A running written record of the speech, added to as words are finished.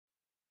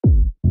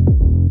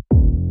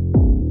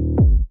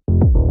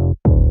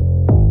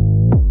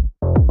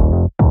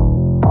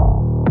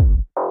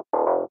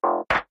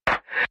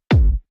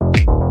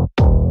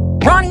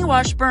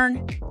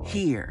Washburn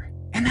here.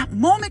 And that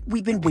moment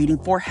we've been waiting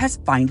for has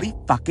finally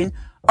fucking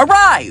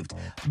arrived.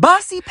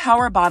 Bossy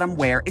Power Bottom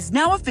Wear is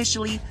now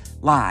officially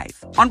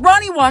live on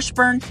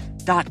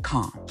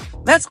RonnieWashburn.com.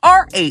 That's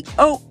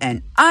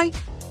RAONI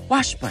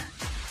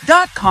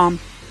Washburn.com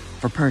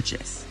for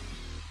purchase.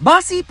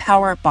 Bossy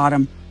Power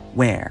Bottom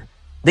Wear,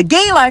 the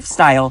gay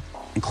lifestyle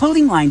and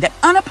clothing line that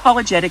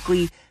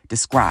unapologetically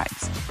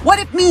describes what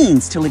it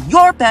means to live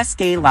your best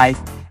gay life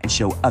and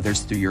show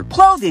others through your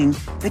clothing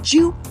that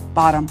you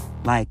bottom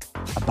like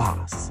a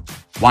boss.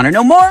 Want to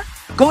know more?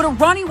 Go to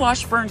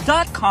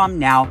RonnieWashburn.com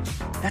now.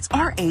 That's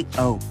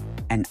RAONI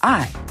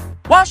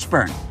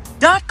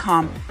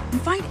Washburn.com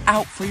and find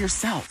out for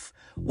yourself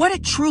what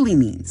it truly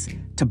means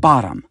to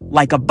bottom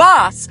like a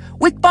boss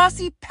with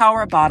Bossy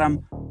Power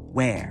Bottom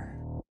Wear.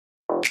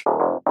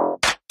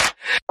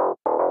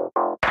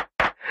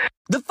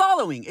 The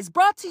following is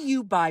brought to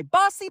you by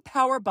Bossy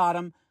Power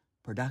Bottom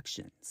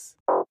Productions.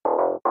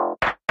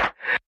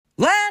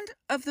 Land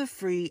of the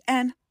free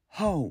and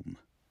home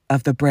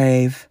of the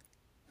brave.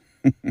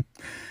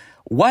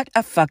 What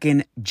a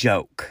fucking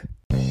joke.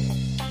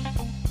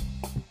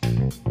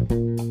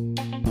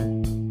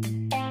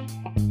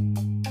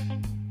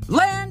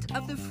 Land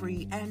of the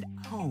free and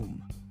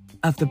home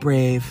of the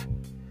brave.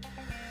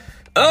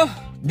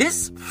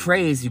 This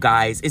phrase, you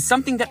guys, is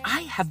something that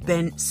I have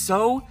been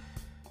so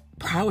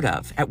proud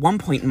of at one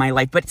point in my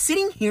life, but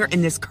sitting here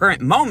in this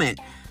current moment,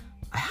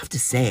 I have to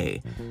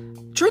say,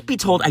 truth be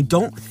told, I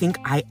don't think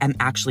I am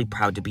actually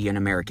proud to be an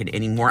American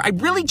anymore. I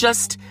really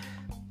just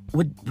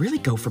would really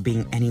go for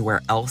being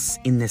anywhere else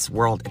in this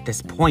world at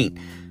this point.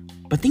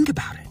 But think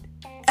about it.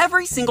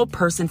 Every single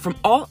person from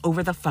all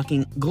over the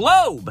fucking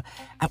globe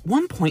at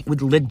one point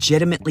would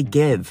legitimately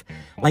give,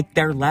 like,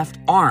 their left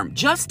arm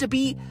just to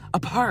be a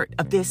part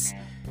of this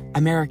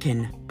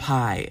American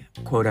pie,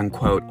 quote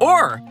unquote,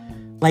 or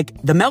like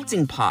the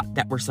melting pot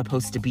that we're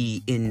supposed to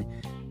be in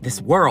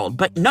this world.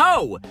 But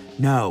no,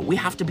 we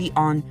have to be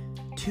on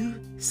two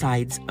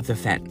sides of the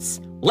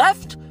fence,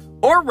 left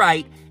or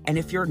right. And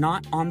if you're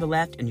not on the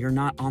left and you're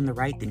not on the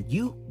right, then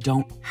you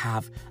don't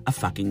have a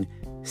fucking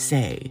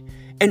say.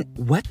 And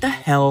what the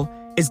hell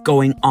is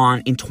going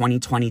on in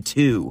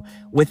 2022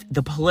 with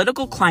the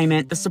political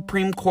climate, the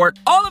Supreme Court,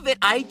 all of it?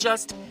 I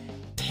just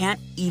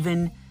can't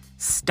even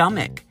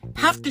stomach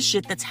half the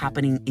shit that's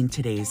happening in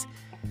today's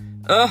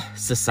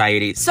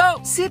society. So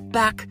sit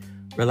back,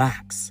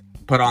 relax,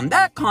 put on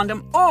that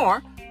condom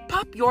or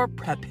pop your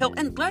PrEP pill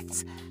and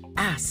let's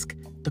ask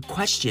the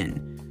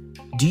question,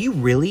 do you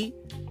really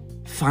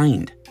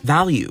find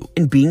value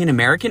in being an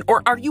American,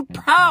 or are you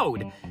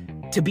proud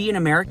to be an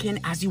American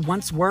as you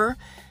once were?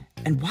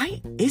 And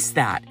why is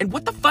that? And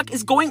what the fuck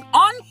is going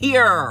on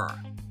here?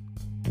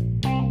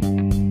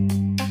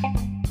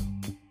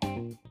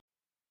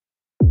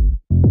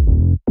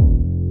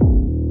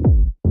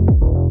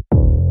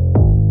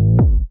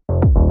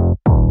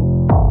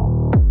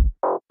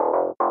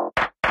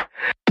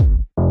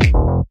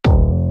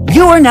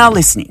 You are now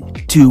listening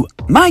to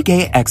My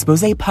Gay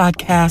Expose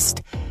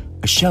Podcast,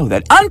 a show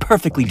that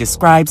unperfectly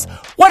describes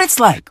what it's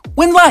like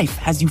when life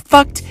has you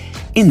fucked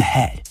in the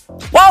head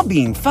while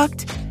being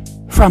fucked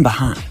from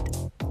behind.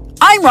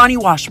 I'm Ronnie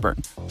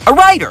Washburn, a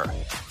writer,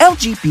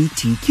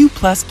 LGBTQ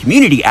plus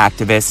community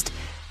activist,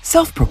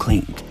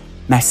 self-proclaimed,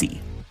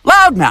 messy,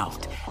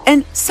 loudmouthed,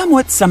 and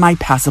somewhat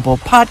semi-passable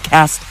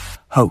podcast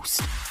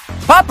host,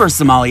 popper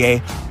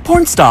sommelier,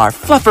 porn star,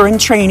 fluffer in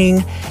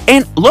training,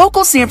 and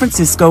local San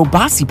Francisco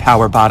bossy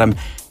power bottom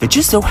that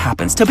just so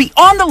happens to be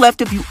on the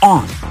left of you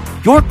on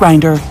your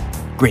Grindr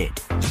grid.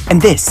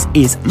 And this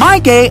is My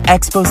Gay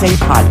Expose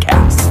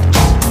Podcast.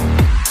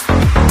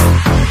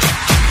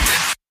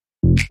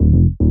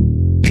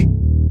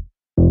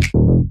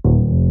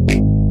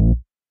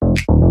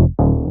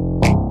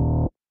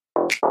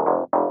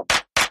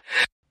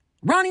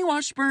 Ronnie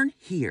Washburn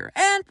here,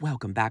 and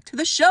welcome back to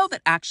the show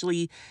that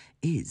actually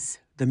is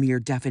the mere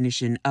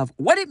definition of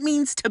what it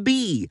means to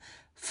be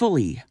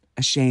fully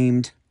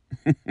ashamed.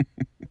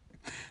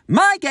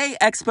 My Gay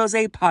Expose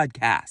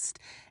Podcast.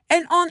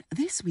 And on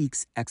this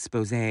week's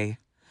expose,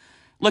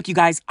 look, you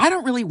guys, I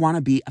don't really want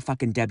to be a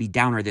fucking Debbie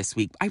Downer this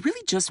week. I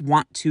really just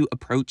want to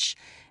approach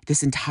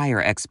this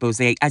entire expose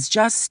as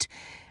just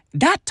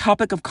that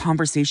topic of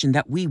conversation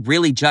that we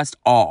really just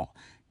all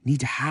need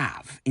to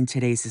have in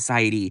today's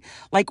society.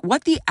 Like,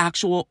 what the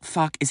actual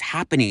fuck is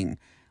happening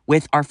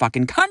with our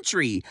fucking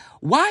country?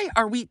 Why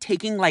are we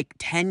taking like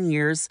 10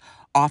 years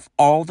off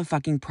all the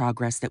fucking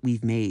progress that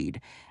we've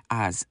made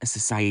as a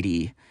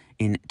society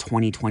in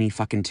 2020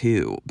 fucking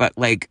 2? But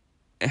like,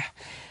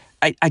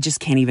 I just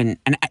can't even,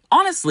 and I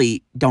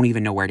honestly don't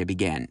even know where to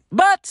begin.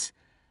 But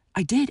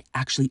I did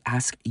actually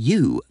ask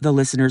you, the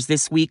listeners,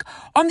 this week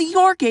on the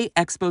Your Gay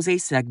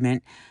Expose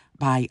segment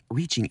by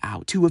reaching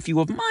out to a few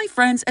of my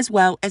friends as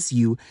well as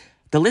you,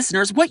 the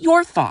listeners, what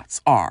your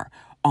thoughts are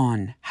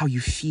on how you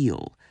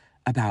feel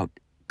about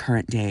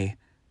current day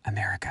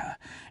America.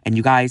 And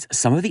you guys,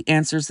 some of the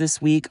answers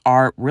this week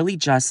are really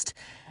just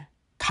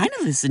kind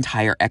of this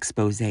entire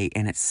expose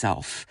in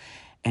itself.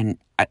 And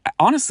I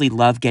honestly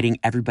love getting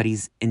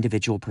everybody's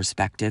individual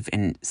perspective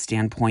and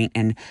standpoint.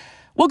 And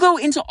we'll go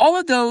into all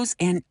of those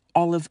and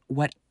all of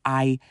what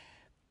I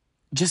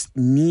just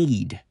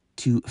need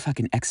to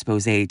fucking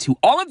expose to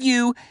all of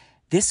you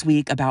this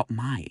week about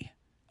my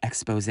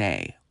expose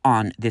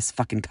on this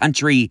fucking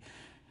country.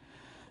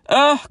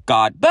 Oh,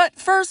 God. But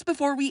first,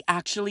 before we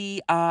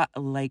actually,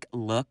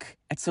 look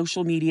at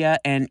social media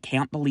and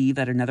can't believe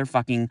that another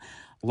fucking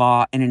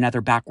law in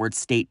another backward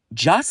state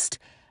just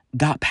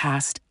got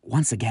passed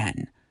once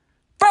again.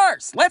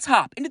 First, let's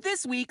hop into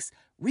this week's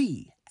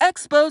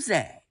Re-Expose.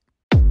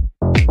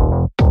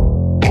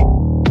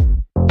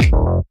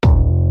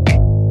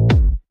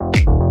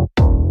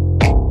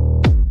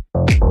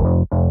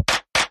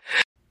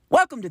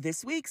 Welcome to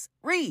this week's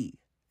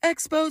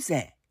Re-Expose,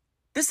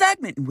 the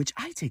segment in which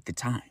I take the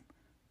time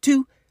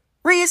to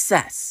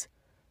reassess,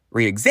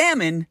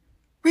 re-examine,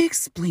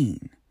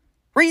 re-explain,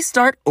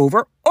 restart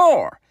over,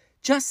 or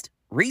just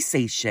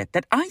re-say shit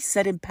that I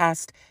said in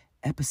past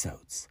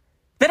episodes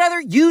that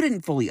either you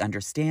didn't fully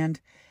understand,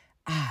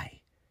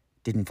 I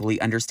didn't fully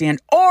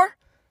understand, or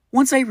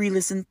once I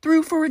re-listened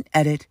through for an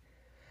edit,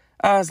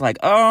 I was like,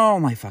 oh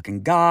my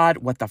fucking God,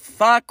 what the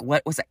fuck?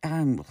 What was it?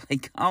 I'm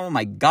like, oh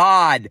my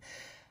God,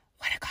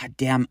 what a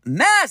goddamn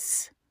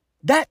mess.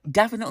 That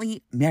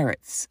definitely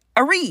merits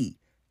a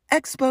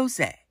re-expose.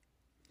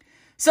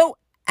 So,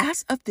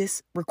 as of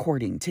this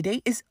recording,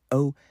 today is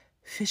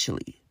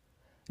officially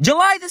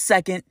July the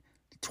 2nd,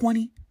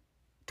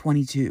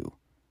 2022.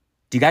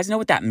 Do you guys know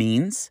what that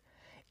means?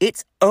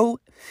 It's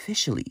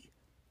officially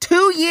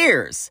 2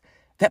 years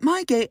that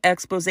my Gay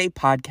Expose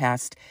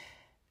podcast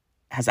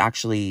has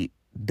actually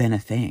been a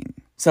thing.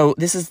 So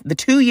this is the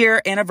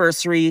 2-year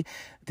anniversary,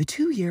 the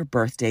 2-year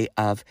birthday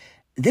of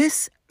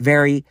this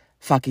very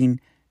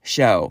fucking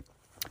show.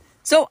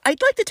 So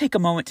I'd like to take a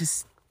moment to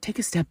take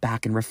a step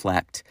back and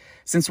reflect,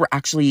 since we're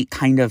actually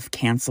kind of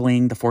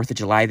canceling the 4th of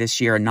July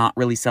this year and not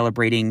really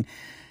celebrating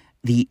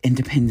the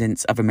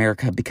independence of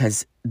America,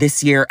 because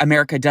this year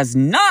America does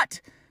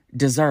not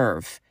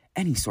deserve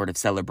any sort of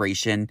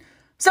celebration.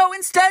 So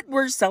instead,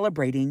 we're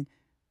celebrating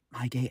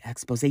my Gay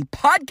Expose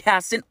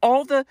podcast and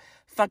all the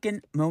fucking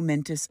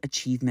momentous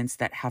achievements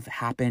that have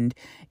happened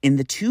in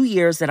the 2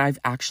 years that I've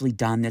actually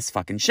done this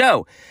fucking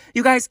show.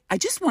 You guys, I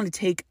just want to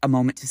take a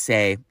moment to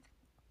say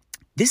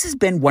this has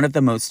been one of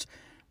the most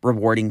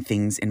rewarding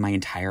things in my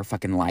entire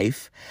fucking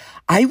life.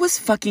 I was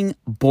fucking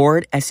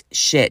bored as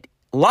shit,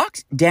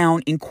 locked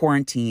down in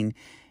quarantine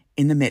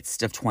in the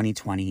midst of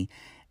 2020.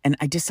 And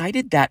I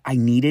decided that I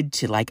needed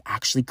to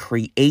actually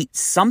create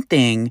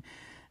something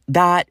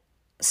that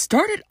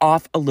started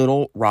off a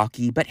little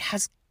rocky, but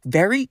has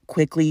very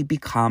quickly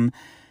become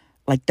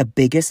the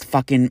biggest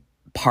fucking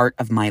part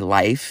of my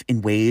life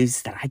in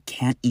ways that I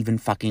can't even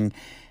fucking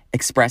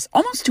express,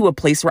 almost to a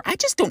place where I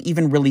just don't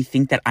even really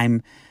think that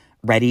I'm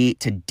ready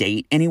to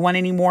date anyone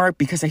anymore,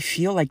 because I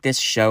feel like this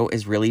show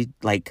is really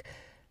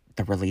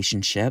the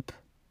relationship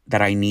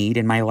that I need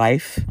in my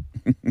life.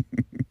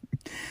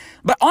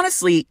 But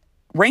honestly,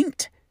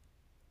 ranked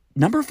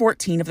number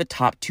 14 of the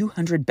top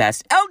 200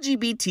 best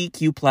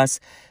LGBTQ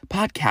plus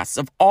podcasts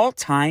of all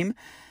time,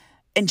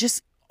 and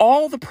just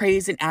all the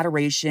praise and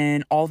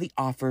adoration, all the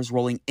offers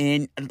rolling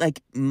in.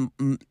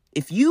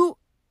 If you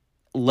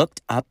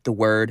looked up the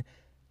word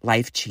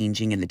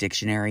life-changing in the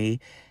dictionary,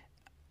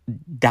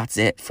 that's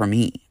it for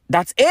me.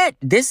 That's it.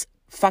 This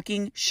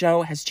fucking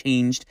show has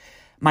changed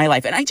my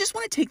life. And I just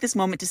want to take this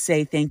moment to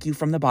say thank you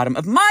from the bottom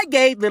of my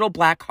gay little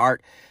black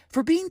heart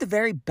for being the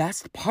very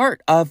best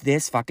part of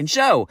this fucking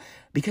show.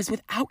 Because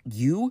without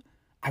you,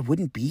 I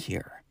wouldn't be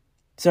here.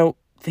 So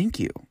thank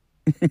you.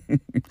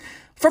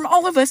 From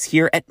all of us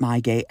here at My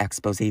Gay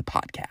Expose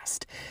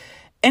podcast.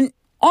 And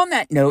on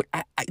that note,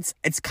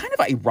 it's kind of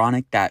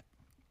ironic that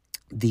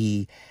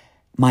the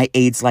My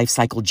AIDS Life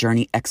Cycle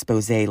Journey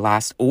expose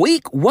last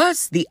week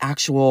was the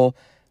actual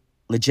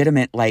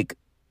legitimate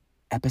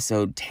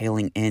episode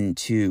tailing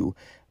into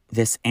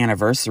this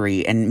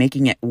anniversary and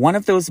making it one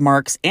of those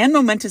marks and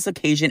momentous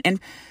occasion. And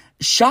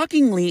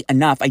shockingly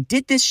enough, I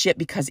did this shit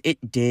because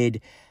it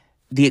did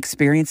the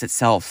experience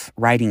itself,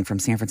 riding from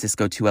San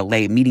Francisco to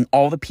LA, meeting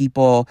all the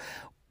people,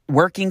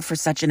 working for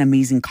such an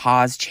amazing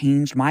cause,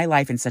 changed my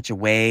life in such a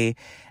way,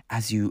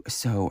 as you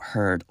so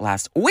heard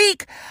last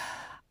week.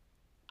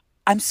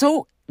 I'm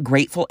so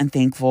grateful and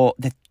thankful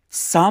that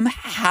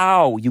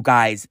somehow, you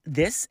guys,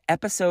 this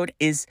episode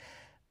is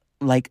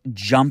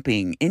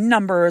jumping in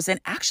numbers and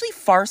actually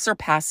far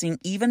surpassing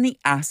even the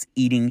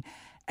ass-eating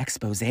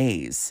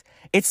exposés.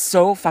 It's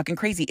so fucking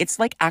crazy. It's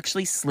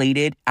actually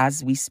slated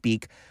as we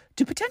speak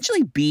to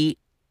potentially be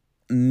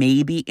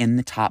maybe in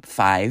the top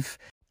 5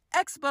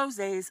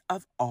 exposés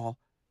of all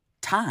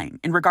time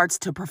in regards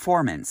to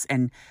performance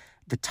and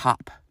the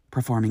top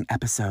performing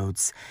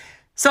episodes.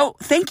 So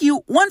thank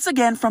you once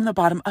again from the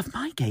bottom of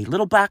my gay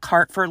little black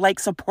heart for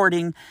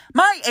supporting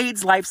my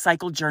AIDS life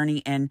cycle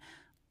journey and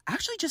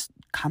actually just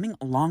coming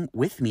along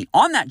with me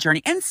on that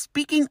journey. And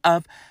speaking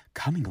of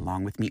coming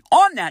along with me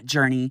on that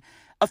journey,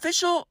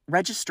 official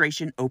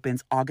registration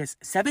opens August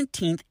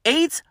 17th,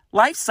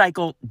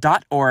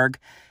 AIDSlifecycle.org.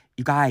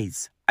 You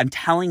guys, I'm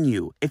telling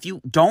you, if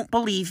you don't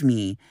believe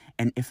me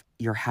and if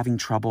you're having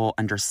trouble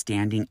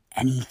understanding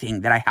anything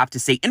that I have to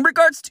say in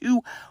regards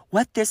to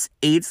what this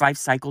AIDS life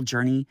cycle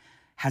journey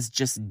has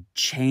just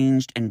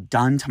changed and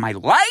done to my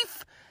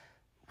life,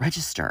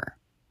 register.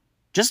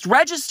 Just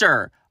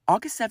register.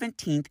 August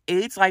 17th,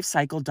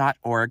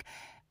 AIDSLifecycle.org.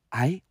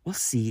 I will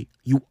see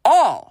you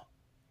all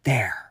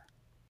there.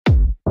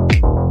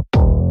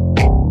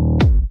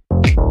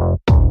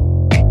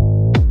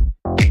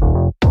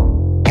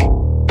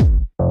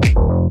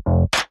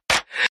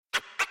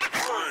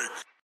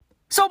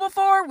 So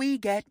before we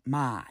get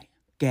my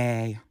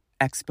gay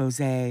expose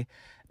that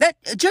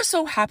just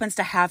so happens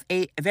to have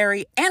a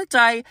very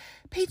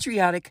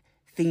anti-patriotic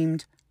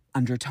themed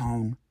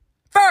undertone,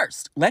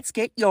 first, let's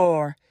get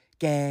your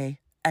gay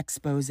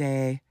expose.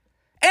 And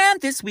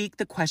this week,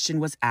 the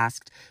question was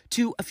asked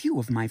to a few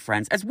of my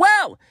friends, as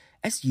well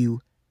as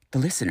you, the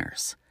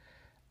listeners.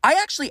 I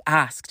actually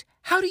asked,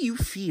 how do you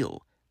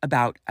feel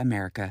about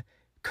America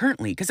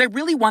currently? Because I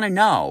really want to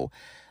know,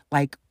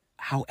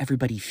 how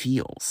everybody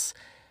feels.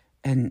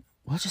 And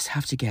we'll just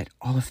have to get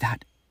all of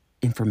that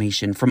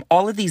information from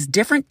all of these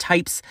different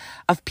types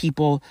of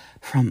people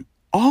from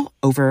all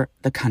over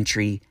the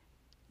country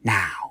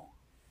now.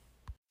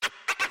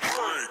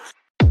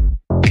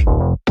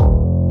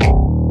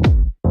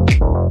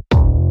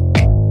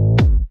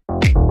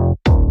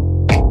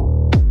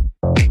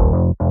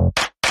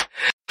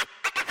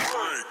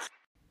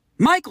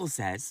 Michael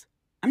says,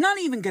 I'm not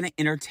even going to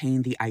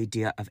entertain the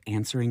idea of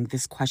answering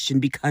this question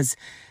because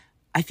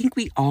I think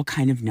we all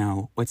kind of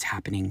know what's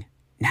happening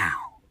now.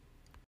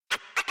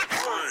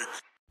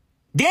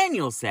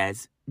 Daniel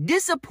says,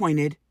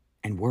 disappointed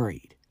and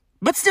worried,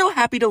 but still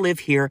happy to live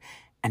here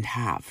and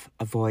have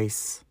a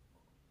voice.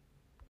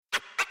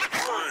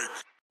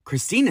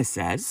 Christina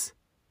says,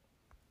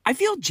 I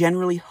feel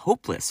generally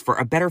hopeless for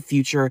a better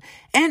future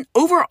and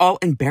overall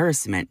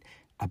embarrassment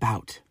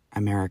about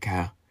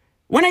America.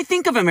 When I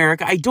think of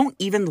America, I don't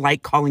even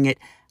like calling it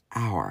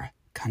our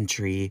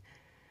country.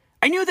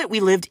 I knew that we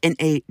lived in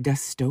a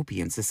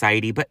dystopian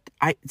society, but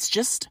it's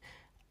just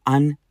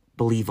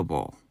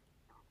unbelievable.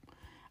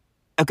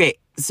 Okay,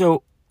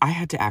 so I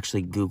had to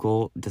actually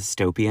Google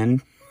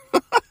dystopian.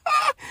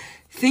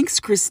 Thanks,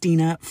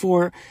 Christina,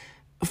 for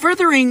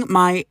furthering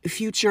my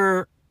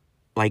future,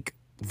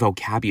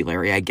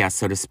 vocabulary, I guess,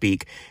 so to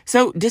speak.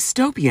 So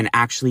dystopian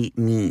actually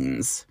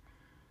means...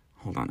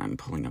 Hold on, I'm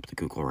pulling up the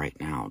Google right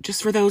now.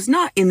 Just for those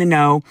not in the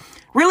know,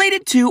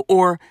 related to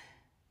or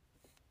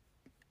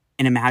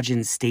an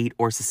imagined state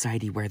or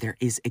society where there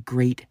is a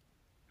great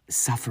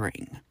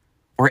suffering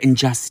or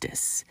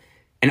injustice.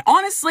 And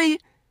honestly,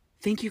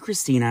 thank you,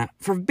 Christina,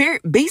 for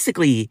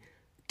basically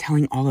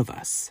telling all of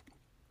us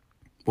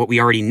what we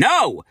already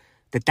know,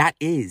 that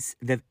is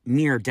the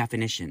mere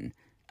definition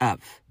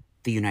of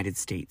the United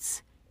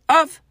States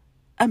of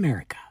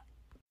America.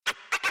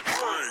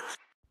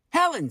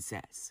 Helen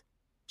says,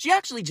 she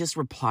actually just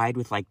replied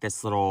with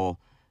this little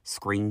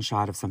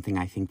screenshot of something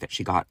I think that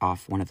she got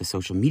off one of the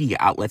social media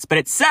outlets. But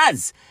it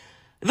says,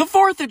 the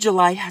 4th of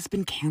July has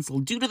been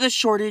canceled due to the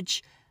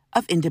shortage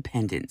of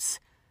independence.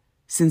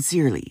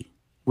 Sincerely,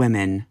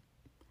 women.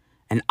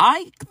 And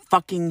I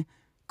fucking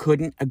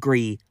couldn't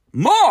agree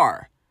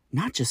more.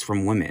 Not just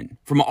from women,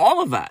 from all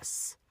of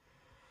us.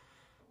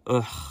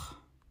 Ugh.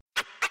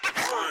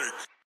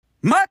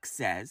 Muck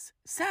says,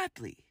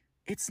 sadly,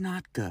 it's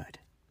not good.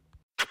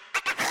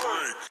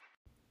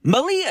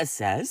 Malia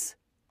says,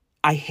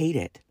 I hate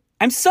it.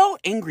 I'm so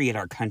angry at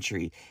our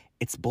country.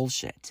 It's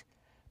bullshit.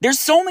 There's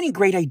so many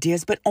great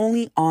ideas, but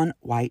only on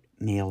white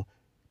male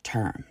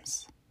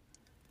terms.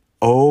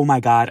 Oh my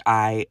God,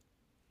 I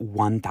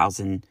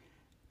 1000%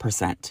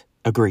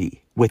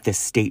 agree with this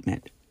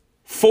statement.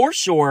 For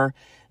sure,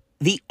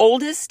 the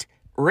oldest,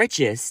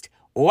 richest,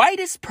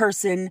 whitest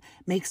person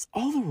makes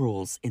all the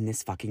rules in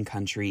this fucking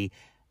country.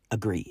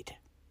 Agreed.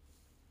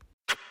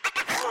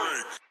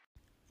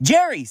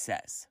 Jerry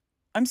says,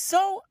 I'm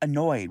so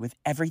annoyed with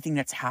everything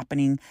that's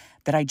happening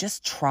that I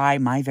just try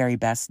my very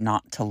best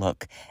not to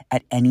look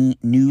at any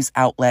news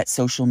outlet,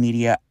 social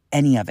media,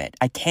 any of it.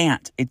 I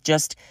can't. It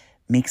just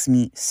makes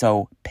me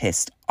so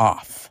pissed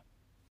off.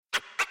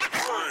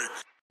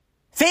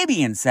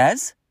 Fabian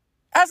says,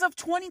 as of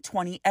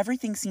 2020,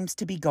 everything seems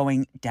to be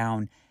going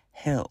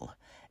downhill,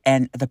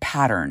 and the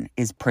pattern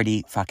is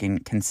pretty fucking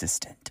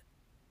consistent.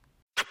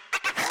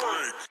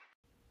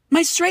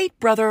 My straight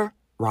brother,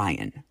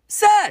 Ryan,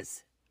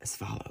 says as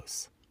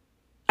follows.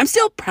 I'm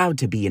still proud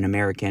to be an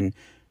American.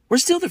 We're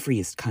still the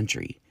freest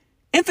country.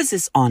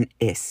 Emphasis on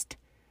ist.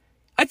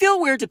 I feel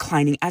we're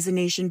declining as a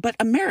nation, but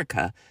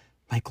America,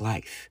 like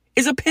life,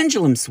 is a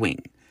pendulum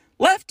swing.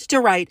 Left to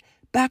right,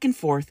 back and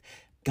forth.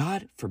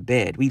 God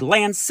forbid we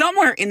land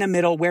somewhere in the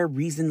middle where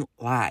reason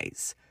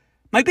lies.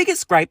 My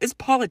biggest gripe is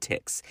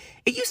politics.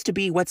 It used to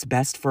be what's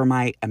best for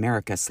my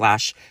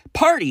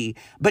America/party,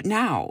 but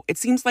now it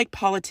seems like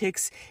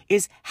politics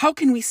is how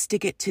can we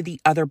stick it to the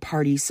other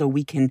party so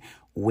we can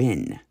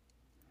win.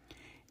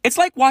 It's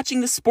like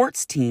watching the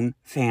sports team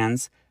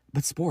fans,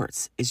 but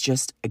sports is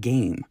just a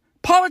game,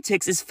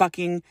 Politics is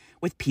fucking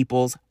with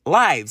people's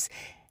lives.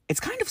 It's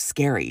kind of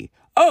scary.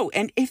 Oh,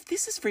 and if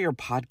this is for your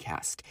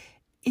podcast,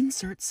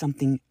 insert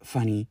something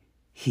funny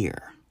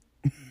here.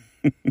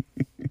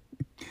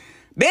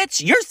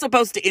 Bitch, you're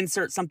supposed to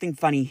insert something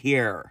funny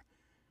here.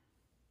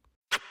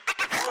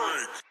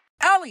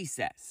 Ali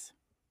says,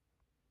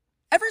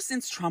 ever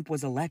since Trump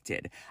was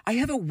elected, I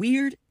have a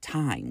weird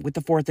time with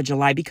the 4th of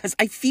July because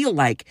I feel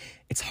like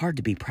it's hard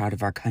to be proud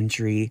of our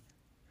country.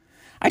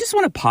 I just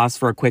want to pause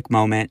for a quick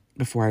moment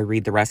before I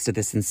read the rest of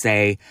this and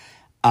say,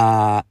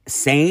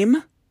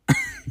 same.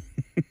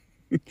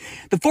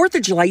 The 4th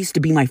of July used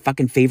to be my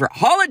fucking favorite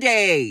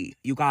holiday,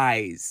 you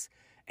guys.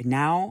 And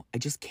now I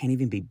just can't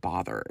even be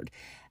bothered.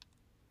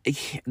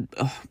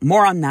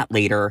 More on that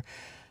later.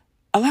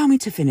 Allow me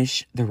to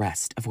finish the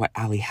rest of what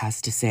Ali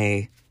has to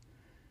say.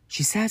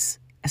 She says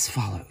as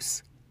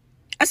follows.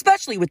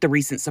 Especially with the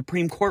recent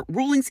Supreme Court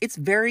rulings, it's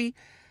very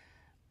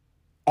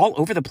all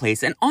over the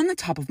place and on the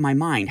top of my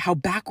mind how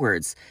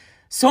backwards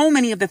so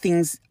many of the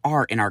things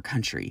are in our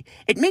country.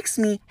 It makes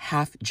me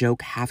half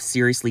joke, half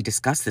seriously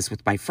discuss this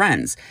with my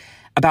friends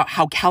about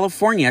how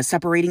California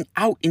separating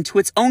out into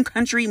its own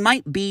country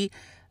might be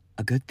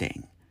a good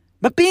thing.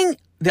 But being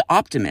the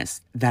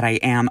optimist that I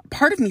am,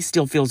 part of me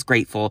still feels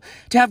grateful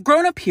to have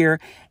grown up here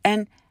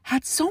and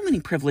had so many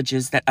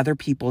privileges that other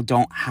people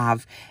don't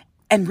have.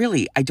 And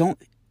really, I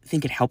don't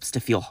think it helps to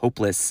feel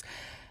hopeless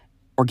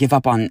or give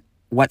up on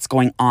what's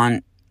going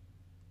on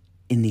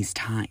in these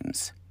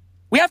times.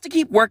 We have to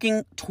keep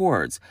working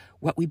towards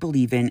what we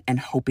believe in and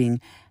hoping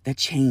that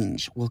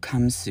change will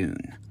come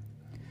soon.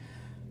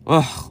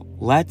 Ugh,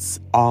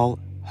 let's all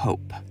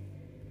hope.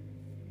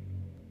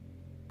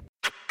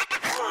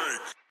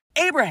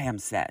 Abraham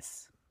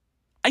says,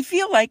 I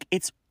feel like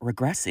it's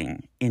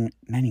regressing in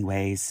many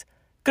ways.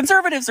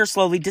 Conservatives are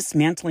slowly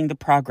dismantling the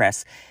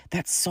progress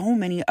that so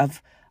many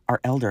of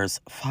our elders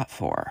fought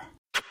for.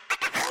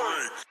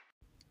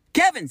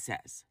 Kevin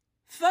says,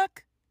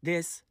 fuck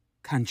this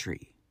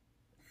country.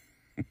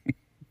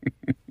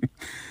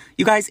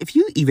 You guys, if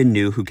you even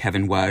knew who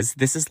Kevin was,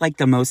 this is like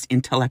the most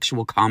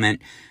intellectual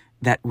comment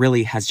that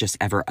really has just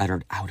ever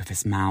uttered out of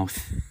his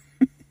mouth.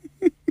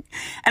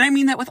 And I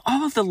mean that with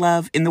all of the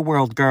love in the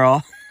world,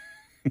 girl.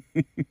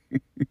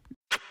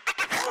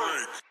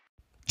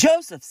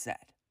 Joseph said,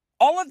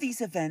 all of these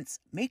events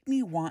make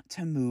me want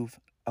to move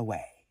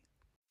away.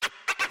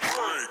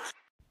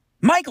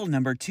 Michael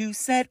number 2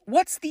 said,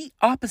 what's the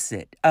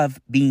opposite of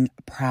being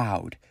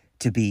proud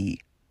to be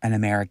an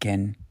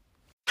American?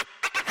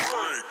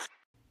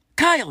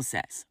 Kyle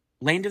says,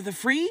 land of the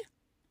free?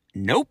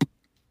 Nope.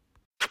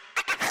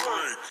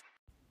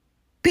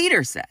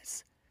 Peter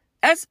says,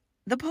 as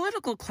the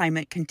political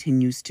climate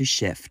continues to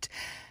shift,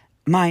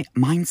 my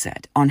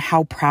mindset on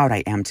how proud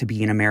I am to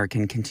be an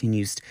American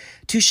continues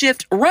to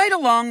shift right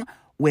along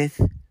with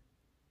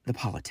the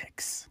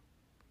politics.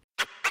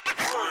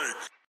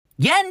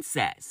 Yen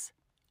says,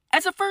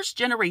 as a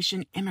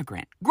first-generation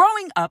immigrant,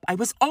 growing up, I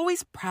was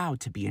always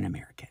proud to be an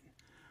American.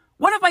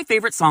 One of my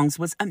favorite songs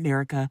was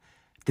America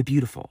the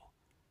Beautiful.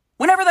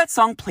 Whenever that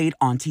song played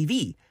on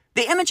TV,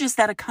 the images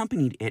that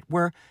accompanied it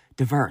were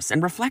diverse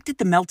and reflected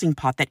the melting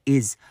pot that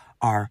is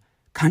our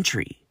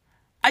country.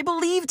 I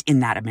believed in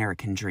that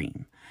American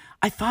dream.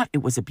 I thought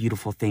it was a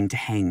beautiful thing to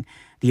hang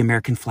the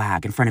American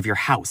flag in front of your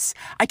house.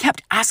 I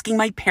kept asking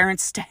my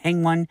parents to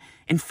hang one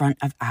in front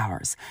of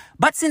ours.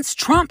 But since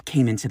Trump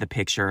came into the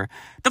picture,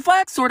 the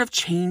flag sort of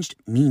changed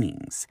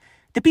meanings.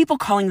 The people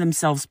calling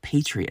themselves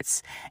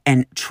patriots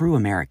and true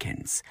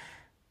Americans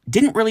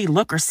didn't really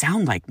look or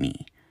sound like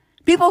me.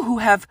 People who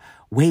have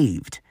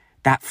waved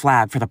that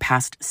flag for the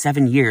past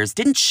 7 years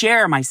didn't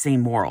share my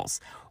same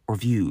morals or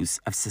views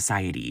of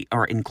society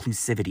or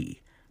inclusivity.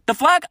 The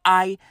flag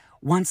I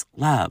once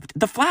loved,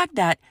 the flag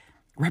that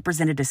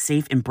represented a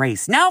safe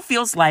embrace, now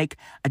feels like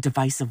a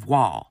divisive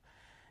wall.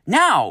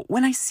 Now,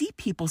 when I see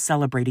people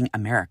celebrating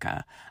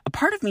America, a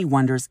part of me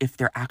wonders if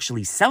they're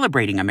actually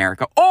celebrating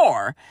America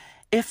or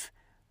if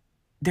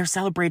they're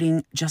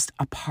celebrating just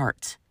a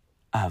part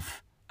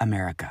of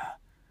America.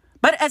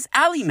 But as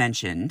Ali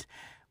mentioned,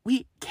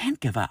 we can't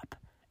give up.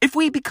 If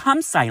we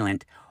become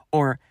silent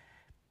or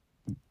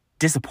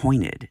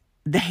disappointed,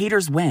 the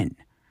haters win.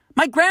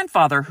 My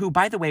grandfather, who,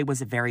 by the way,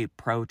 was a very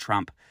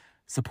pro-Trump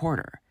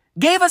supporter,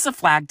 gave us a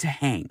flag to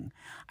hang.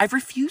 I've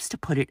refused to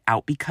put it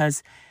out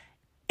because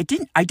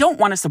I don't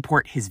want to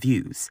support his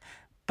views.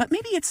 But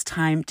maybe it's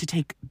time to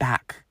take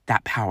back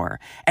that power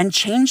and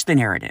change the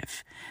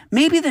narrative.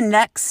 Maybe the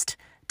next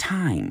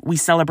time we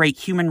celebrate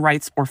human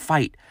rights or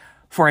fight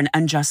for an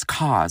unjust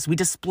cause, we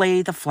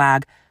display the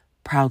flag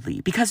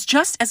proudly. Because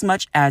just as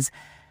much as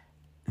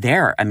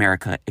their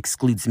America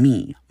excludes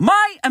me,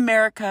 my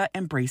America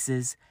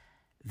embraces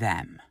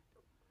them.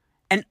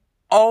 And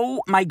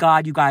oh my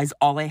God, you guys,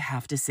 all I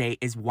have to say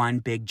is one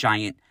big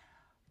giant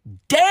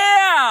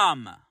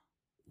damn!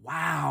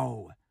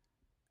 Wow.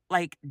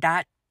 Like,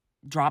 that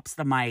drops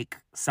the mic,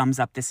 sums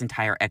up this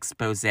entire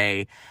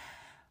expose.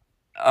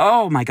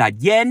 Oh my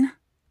God, Yen,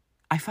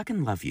 I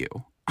fucking love you.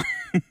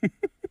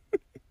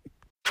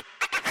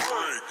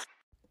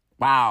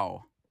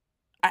 Wow.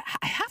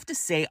 I have to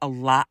say a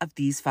lot of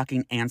these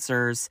fucking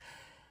answers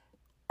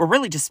were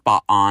really just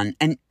spot on.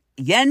 And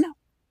Yen,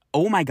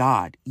 oh my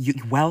God, you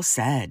well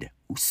said.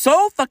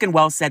 So fucking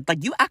well said.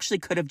 Like, you actually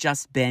could have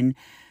just been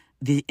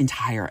the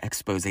entire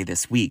expose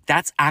this week.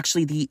 That's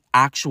actually the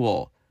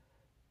actual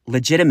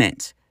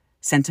legitimate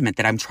sentiment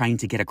that I'm trying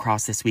to get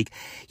across this week.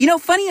 You know,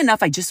 funny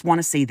enough, I just want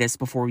to say this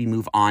before we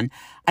move on.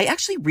 I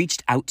actually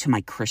reached out to my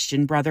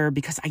Christian brother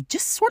because I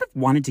just sort of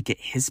wanted to get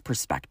his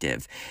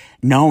perspective,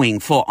 knowing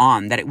full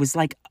on that it was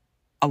like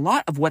a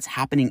lot of what's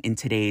happening in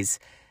today's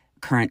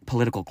current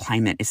political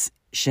climate is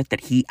shit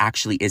that he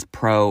actually is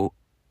pro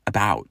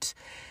about.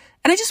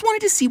 And I just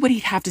wanted to see what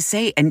he'd have to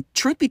say. And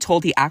truth be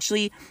told, I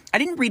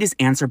didn't read his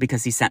answer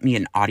because he sent me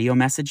an audio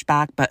message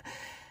back, but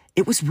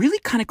it was really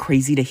kind of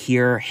crazy to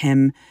hear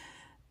him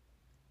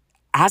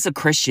as a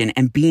Christian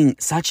and being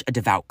such a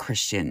devout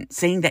Christian,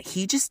 saying that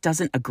he just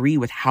doesn't agree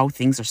with how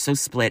things are so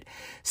split,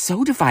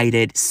 so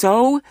divided.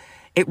 So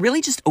it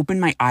really just opened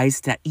my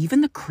eyes that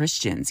even the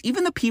Christians,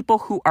 even the people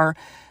who are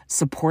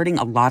supporting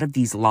a lot of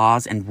these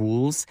laws and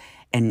rules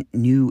and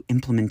new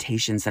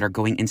implementations that are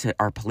going into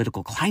our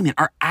political climate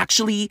are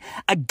actually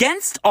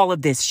against all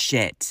of this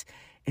shit.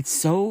 It's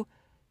so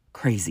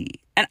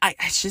crazy. And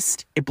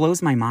it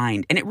blows my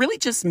mind. And it really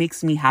just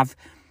makes me have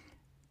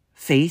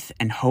faith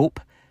and hope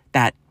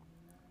that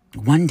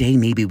one day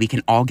maybe we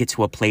can all get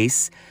to a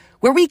place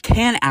where we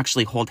can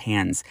actually hold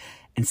hands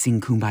and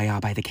sing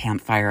Kumbaya by the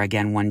campfire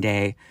again one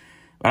day.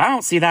 But I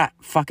don't see that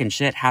fucking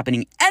shit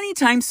happening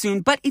anytime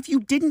soon. But if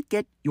you didn't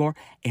get your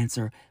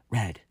answer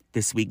read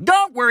this week,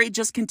 don't worry,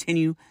 just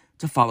continue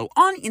to follow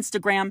on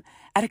Instagram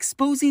at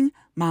Exposing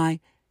My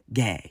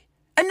Gay.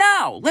 And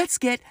now let's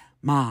get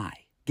my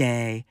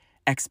gay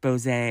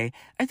expose that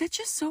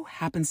just so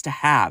happens to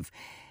have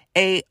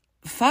a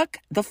fuck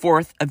the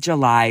 4th of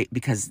July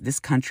because this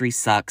country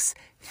sucks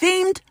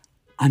themed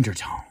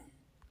undertone.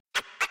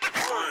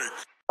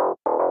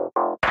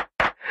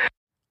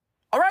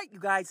 All right, you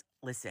guys,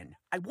 listen.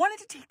 I wanted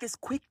to take this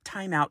quick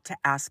time out to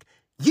ask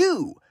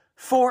you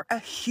for a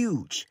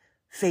huge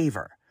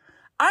favor.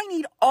 I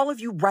need all of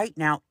you right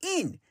now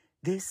in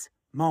this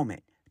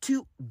moment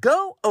to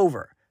go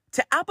over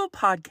to Apple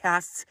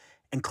Podcasts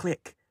and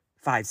click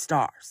 5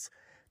 stars.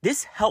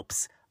 This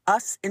helps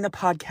us in the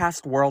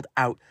podcast world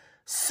out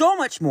so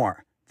much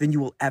more than you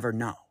will ever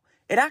know.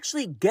 It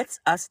actually gets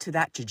us to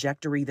that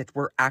trajectory that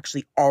we're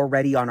actually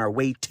already on our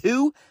way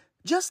to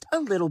just a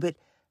little bit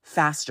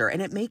faster,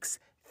 and it makes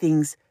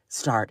things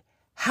start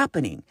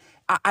happening.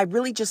 I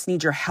really just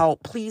need your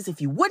help. Please,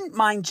 if you wouldn't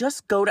mind,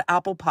 just go to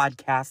Apple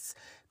Podcasts,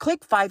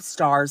 click 5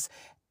 stars,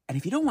 and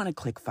if you don't want to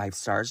click 5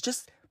 stars,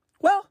 just,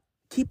 well,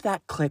 keep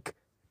that click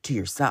to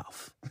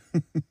yourself.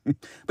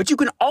 But you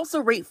can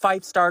also rate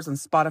 5 stars on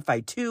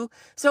Spotify too,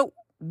 so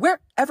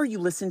wherever you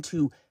listen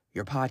to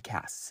your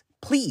podcasts,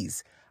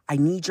 please, I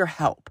need your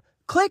help.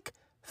 Click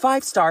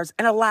 5 stars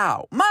and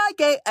allow my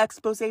Gay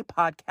Expose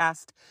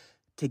podcast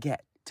to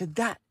get to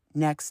that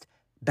next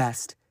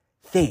best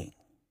thing.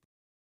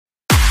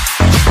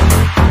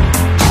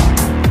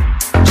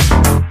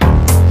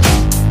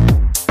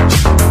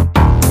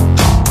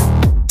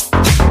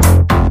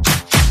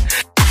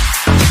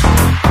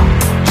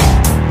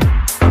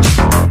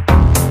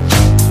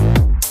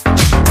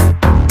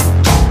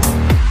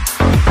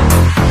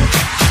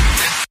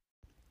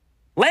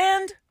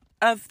 Land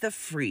of the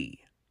free.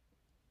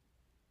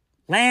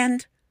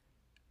 Land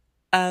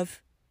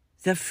of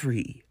the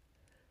free.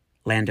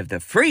 Land of the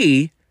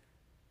free.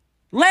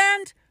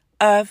 Land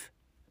of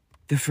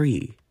the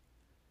free.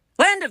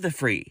 Land of the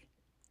free.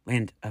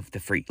 Land of the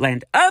free.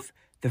 Land of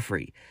the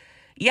free.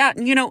 Yeah,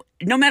 you know,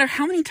 no matter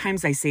how many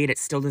times I say it, it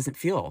still doesn't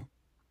feel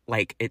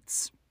like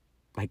it's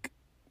like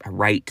a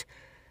right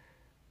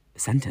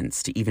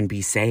sentence to even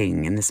be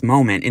saying in this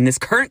moment, in this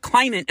current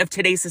climate of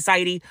today's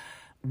society.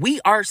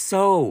 We are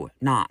so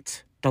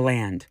not the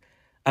land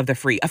of the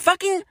free. A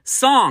fucking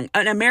song,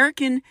 an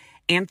American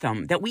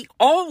anthem that we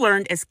all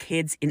learned as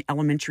kids in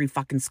elementary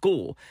fucking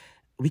school.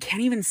 We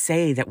can't even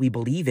say that we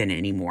believe in it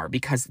anymore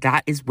because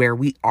that is where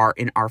we are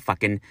in our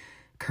fucking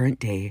current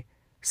day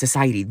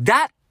society.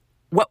 That,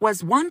 what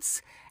was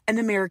once an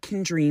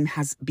American dream,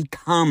 has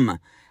become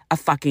a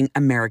fucking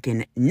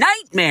American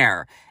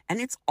nightmare. And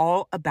it's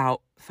all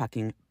about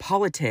fucking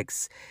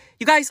politics.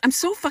 You guys, I'm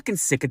so fucking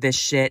sick of this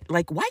shit.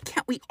 Like, why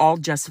can't we all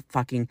just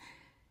fucking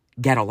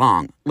get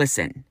along?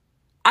 Listen,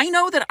 I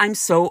know that I'm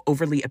so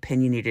overly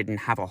opinionated and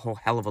have a whole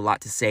hell of a lot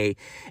to say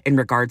in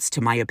regards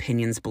to my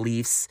opinions,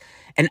 beliefs,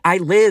 and I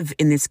live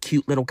in this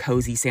cute little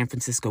cozy San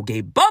Francisco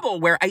gay bubble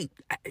where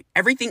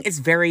everything is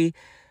very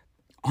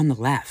on the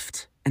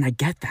left, and I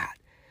get that.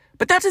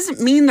 But that doesn't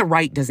mean the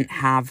right doesn't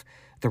have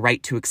the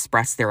right to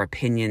express their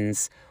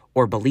opinions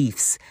or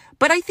beliefs.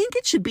 But I think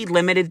it should be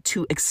limited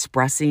to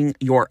expressing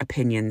your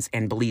opinions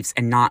and beliefs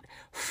and not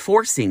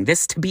forcing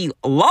this to be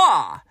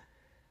law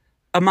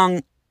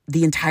among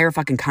the entire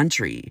fucking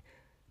country.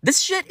 This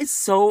shit is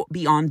so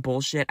beyond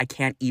bullshit. I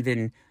can't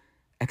even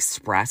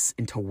express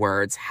into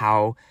words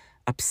how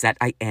upset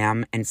I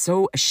am and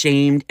so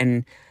ashamed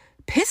and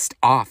pissed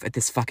off at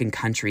this fucking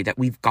country that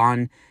we've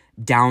gone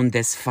down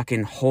this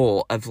fucking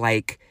hole of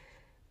like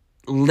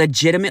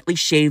legitimately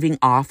shaving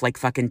off like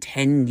fucking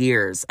 10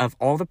 years of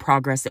all the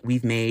progress that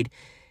we've made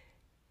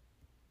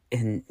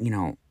in,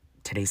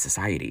 today's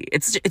society.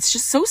 It's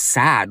just so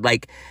sad.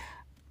 Like,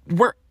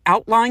 we're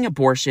outlawing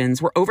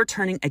abortions. We're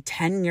overturning a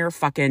 10-year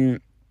fucking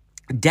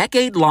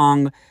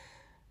decade-long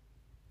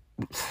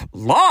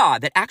law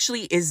that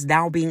actually is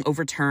now being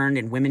overturned,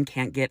 and women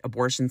can't get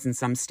abortions in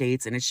some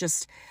states. And it's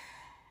just,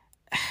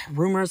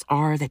 rumors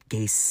are that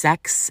gay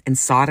sex and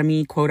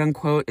sodomy, quote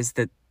unquote, is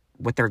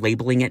what they're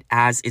labeling it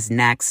as, is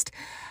next.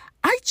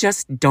 I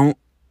just don't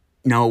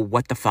know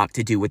what the fuck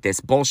to do with this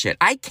bullshit.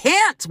 I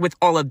can't with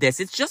all of this.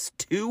 It's just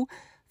too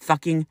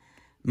fucking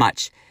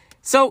much.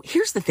 So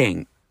here's the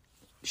thing.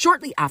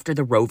 Shortly after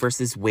the Roe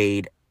versus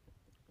Wade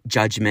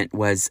judgment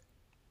was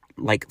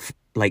like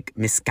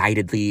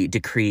misguidedly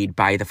decreed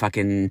by the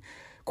fucking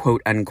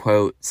quote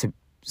unquote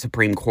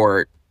Supreme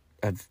Court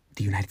of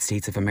the United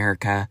States of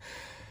America,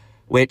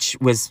 which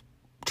was,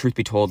 truth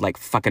be told, like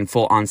fucking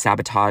full on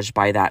sabotage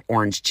by that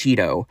orange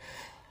Cheeto.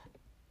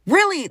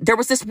 Really, there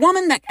was this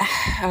woman that,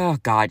 oh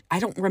God, I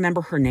don't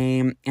remember her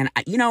name. And,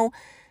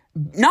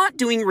 not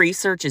doing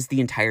research is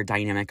the entire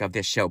dynamic of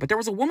this show. But there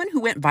was a woman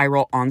who went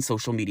viral on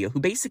social media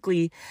who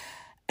basically,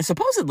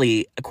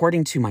 supposedly,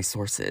 according to my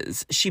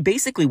sources, she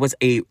basically was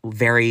a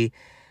very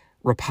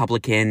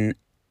Republican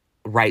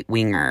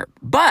right-winger.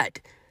 But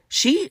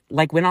she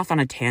went off on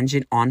a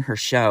tangent on her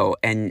show,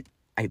 and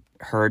I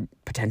heard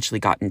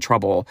potentially got in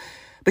trouble.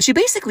 But she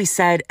basically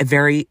said a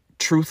very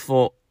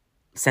truthful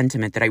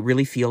sentiment that I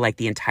really feel like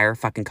the entire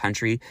fucking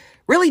country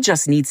really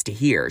just needs to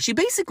hear. She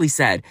basically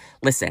said,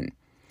 listen,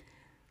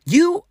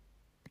 you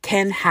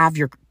can have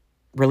your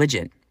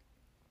religion.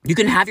 You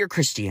can have your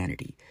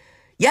Christianity.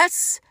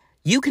 Yes,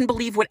 you can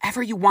believe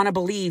whatever you want to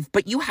believe,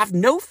 but you have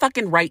no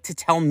fucking right to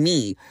tell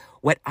me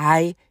what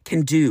I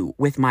can do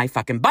with my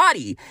fucking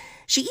body.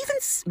 She even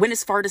went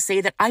as far to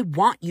say that I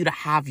want you to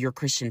have your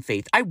Christian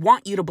faith. I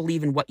want you to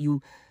believe in what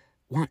you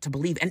want to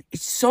believe. And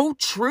it's so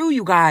true,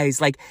 you guys.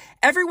 Like,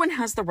 everyone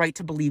has the right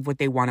to believe what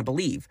they want to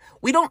believe.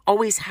 We don't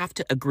always have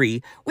to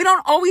agree. We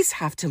don't always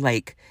have to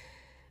like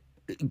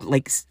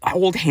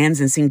hold hands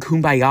and sing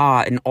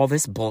Kumbaya and all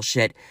this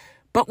bullshit.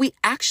 But we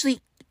actually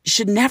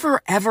should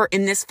never, ever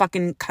in this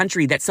fucking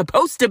country that's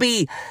supposed to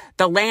be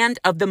the land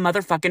of the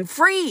motherfucking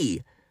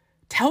free,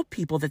 tell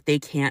people that they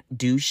can't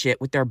do shit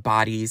with their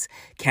bodies,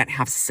 can't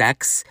have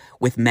sex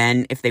with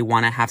men if they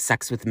want to have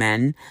sex with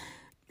men.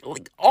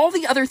 Like, all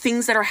the other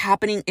things that are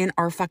happening in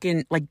our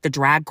fucking, the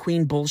drag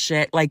queen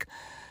bullshit. Like,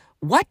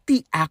 what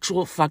the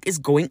actual fuck is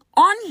going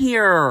on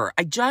here?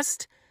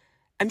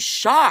 I'm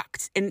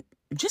shocked and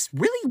just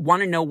really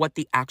want to know what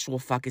the actual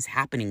fuck is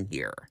happening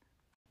here.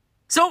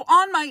 So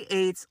on my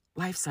AIDS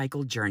life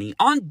cycle journey,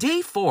 on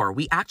day 4,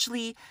 we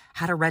actually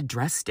had a red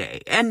dress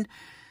day. And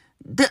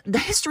the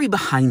history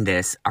behind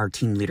this, our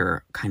team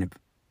leader kind of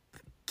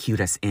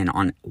cued us in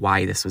on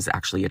why this was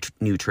actually a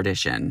new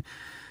tradition.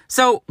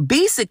 So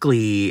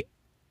basically,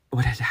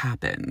 what had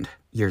happened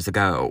years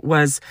ago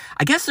was,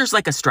 I guess there's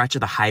a stretch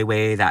of the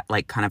highway that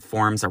kind of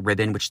forms a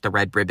ribbon, which the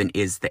red ribbon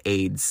is the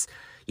AIDS,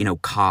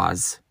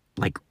 cause,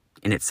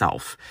 in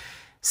itself.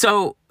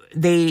 So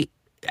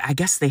I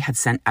guess they had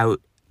sent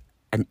out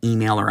an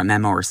email or a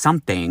memo or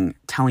something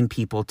telling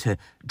people to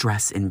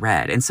dress in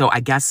red. And so I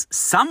guess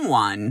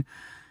someone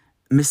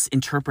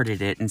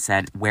misinterpreted it and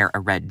said, wear a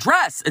red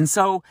dress. And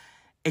so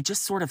it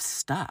just sort of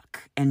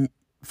stuck. And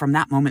from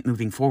that moment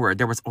moving forward,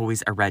 there was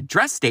always a red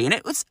dress day. And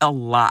it was a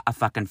lot of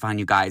fucking fun,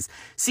 you guys,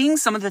 seeing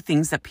some of the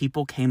things that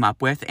people came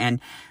up with. And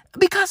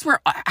because we're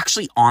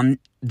actually on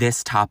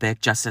this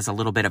topic, just as a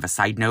little bit of a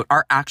side note,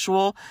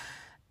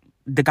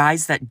 the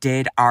guys that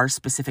did our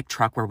specific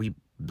truck where we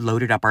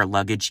loaded up our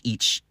luggage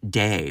each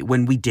day,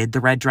 when we did the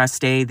red dress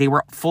day, they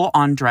were full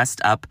on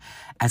dressed up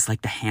as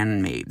the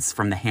handmaids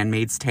from The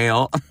Handmaid's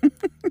Tale.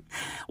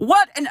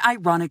 What an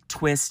ironic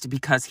twist,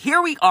 because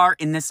here we are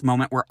in this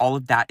moment where all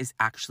of that is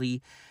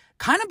actually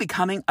kind of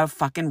becoming a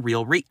fucking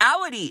real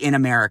reality in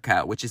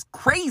America, which is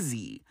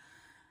crazy.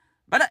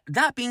 But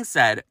that being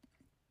said,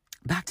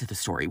 back to the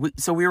story.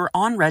 So we were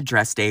on red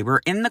dress day.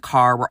 We're in the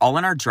car. We're all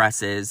in our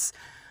dresses.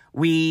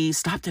 We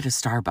stopped at a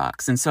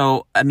Starbucks. And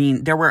so,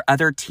 there were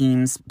other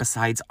teams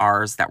besides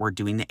ours that were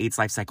doing the AIDS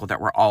life cycle that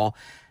were all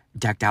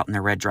decked out in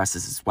their red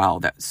dresses as well,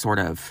 that sort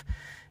of,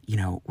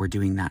 were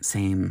doing that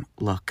same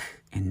look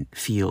and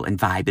feel and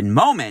vibe and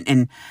moment.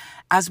 And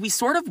as we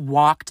sort of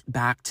walked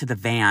back to the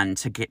van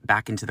to get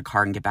back into the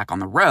car and get back on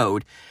the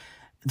road,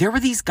 there were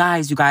these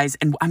guys, you guys,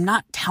 and I'm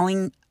not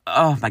telling,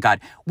 oh my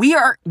God, we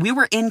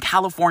were in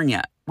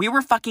California. We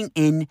were fucking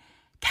in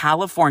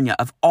California.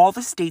 Of all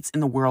the states in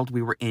the world,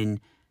 we were in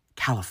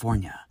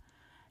California.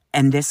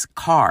 And this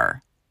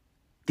car,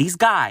 these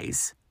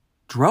guys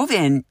drove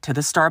in to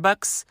the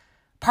Starbucks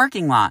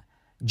parking lot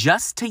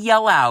just to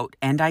yell out,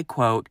 and I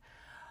quote,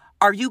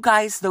 "Are you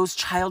guys those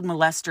child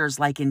molesters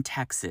like in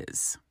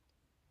Texas?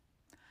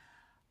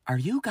 Are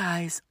you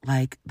guys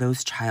like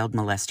those child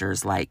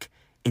molesters like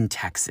in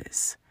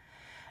Texas?"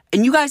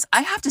 And you guys,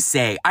 I have to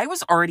say, I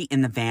was already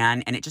in the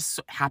van and it just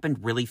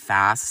happened really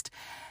fast.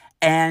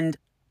 And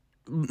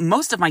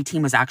most of my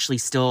team was actually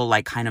still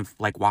like kind of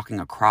like walking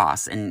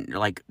across and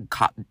like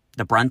caught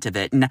the brunt of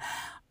it. And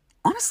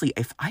honestly,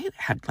 if I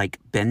had like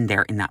been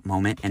there in that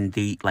moment and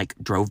they like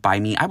drove by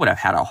me, I would have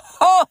had a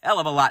whole hell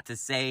of a lot to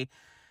say.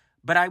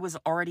 But I was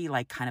already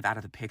like kind of out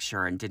of the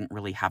picture and didn't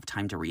really have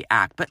time to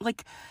react. But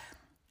like,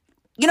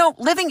 you know,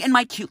 living in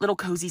my cute little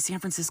cozy San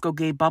Francisco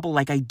gay bubble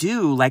like I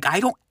do, like I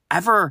don't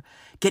ever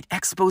get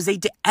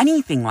exposé to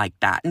anything like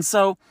that. And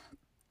so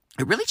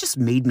it really just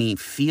made me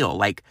feel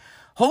like,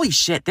 holy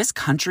shit, this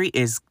country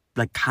is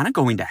like kind of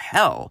going to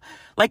hell.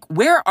 Like,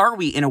 where are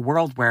we in a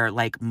world where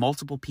like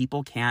multiple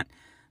people can't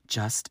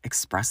just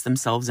express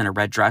themselves in a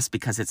red dress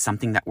because it's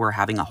something that we're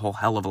having a whole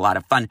hell of a lot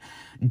of fun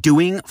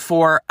doing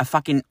for a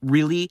fucking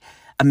really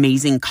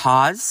amazing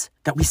cause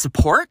that we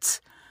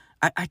support?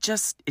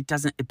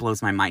 It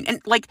blows my mind.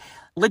 And like,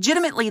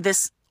 legitimately,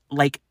 this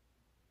like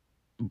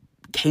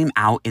came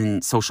out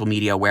in social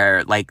media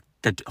where like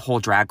the whole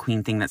drag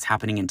queen thing that's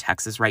happening in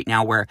Texas right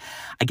now, where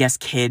I guess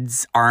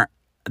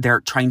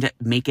they're trying to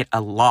make it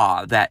a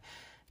law that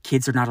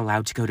kids are not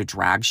allowed to go to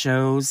drag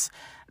shows.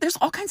 There's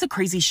all kinds of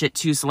crazy shit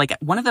too. So like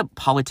one of the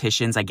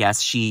politicians, I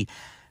guess he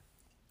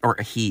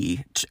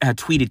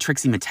tweeted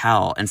Trixie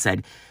Mattel and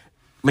said,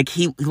 like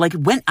he like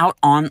went out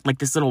on like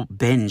this little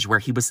binge where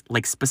he was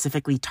like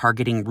specifically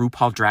targeting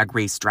RuPaul Drag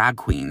Race drag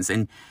queens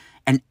and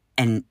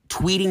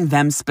tweeting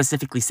them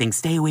specifically saying,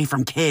 stay away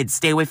from kids.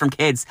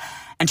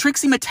 And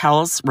Trixie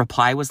Mattel's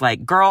reply was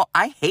like, girl,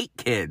 I hate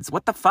kids.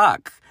 What the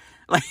fuck?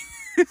 Like,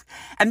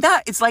 and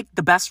that is like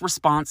the best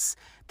response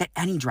that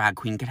any drag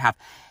queen could have.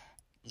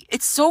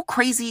 It's so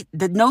crazy.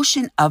 The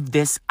notion of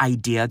this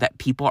idea that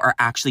people are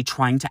actually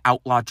trying to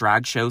outlaw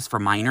drag shows for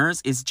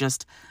minors is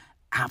just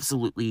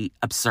absolutely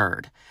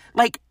absurd.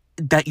 Like,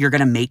 that you're going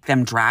to make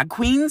them drag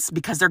queens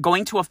because they're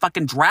going to a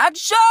fucking drag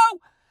show?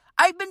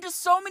 I've been to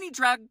so many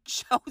drag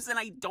shows and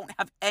I don't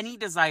have any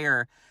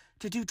desire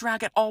to do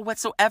drag at all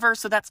whatsoever.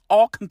 So that's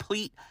all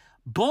complete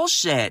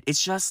bullshit.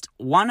 It's just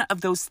one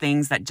of those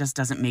things that just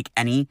doesn't make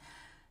any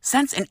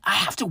sense. And I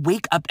have to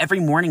wake up every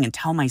morning and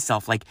tell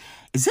myself, like,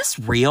 is this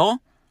real?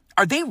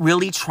 Are they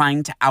really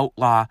trying to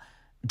outlaw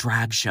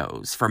drag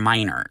shows for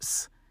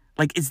minors?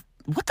 Like,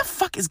 what the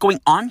fuck is going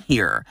on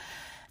here?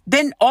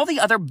 Then all the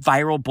other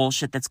viral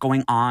bullshit that's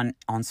going on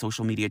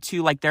social media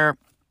too. Like there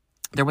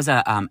was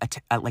a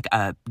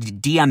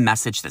DM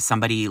message that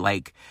somebody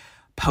like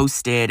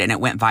posted and it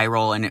went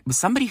viral, and it was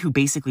somebody who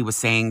basically was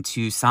saying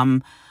to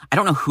I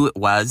don't know who it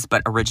was,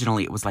 but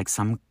originally it was like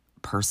some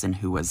person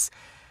who was,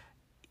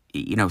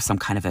 you know, some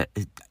kind of a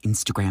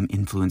Instagram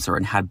influencer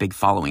and had a big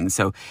following.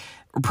 So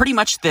pretty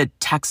much the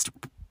text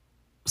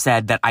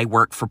said that I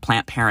work for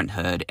Planned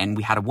Parenthood, and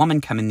we had a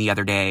woman come in the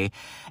other day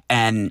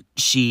and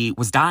she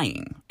was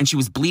dying and she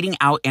was bleeding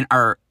out in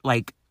our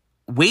like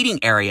waiting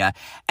area,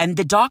 and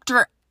the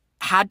doctor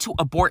had to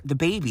abort the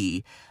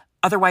baby.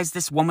 Otherwise,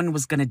 this woman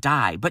was going to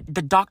die. But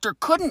the doctor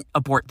couldn't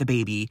abort the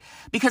baby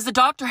because the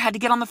doctor had to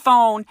get on the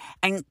phone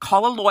and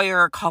call a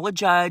lawyer, call a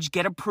judge,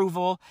 get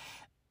approval,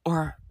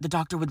 or the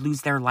doctor would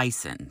lose their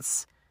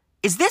license.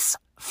 Is this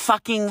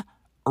fucking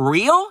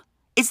real?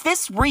 Is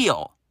this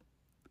real?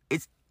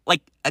 It's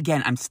like,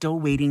 again, I'm still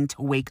waiting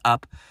to wake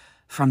up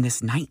from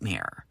this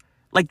nightmare.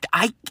 Like,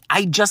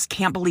 I just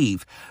can't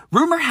believe.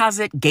 Rumor has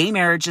it gay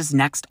marriage is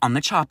next on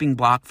the chopping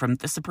block from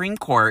the Supreme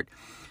Court.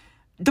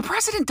 The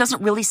president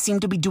doesn't really seem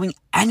to be doing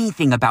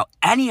anything about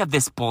any of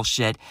this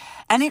bullshit.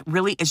 And it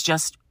really is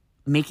just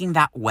making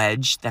that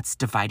wedge that's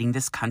dividing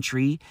this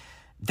country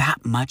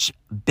that much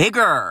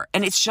bigger.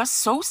 And it's just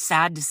so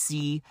sad to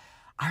see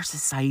our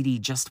society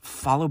just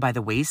follow by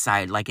the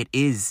wayside like it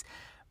is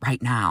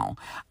right now.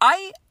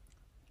 I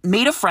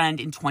made a friend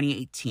in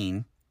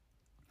 2018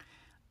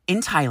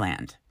 in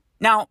Thailand.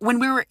 Now, when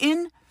we were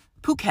in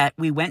Phuket,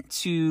 we went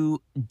to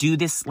do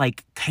this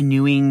like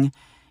canoeing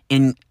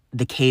in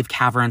the cave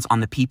caverns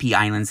on the Phi Phi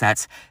Islands.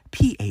 That's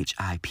Phi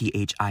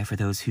for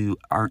those who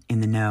aren't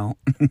in the know.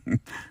 I'm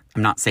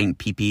not saying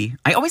pee-pee.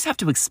 I always have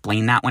to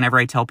explain that whenever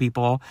I tell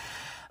people.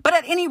 But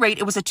at any rate,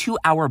 it was a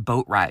 2-hour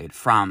boat ride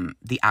from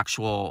the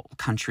actual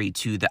country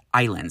to the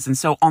islands. And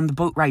so on the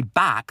boat ride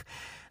back,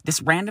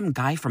 this random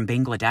guy from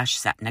Bangladesh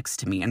sat next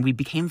to me and we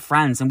became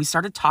friends and we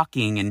started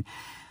talking, and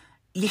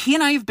he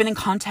and I have been in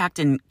contact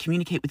and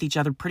communicate with each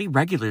other pretty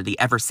regularly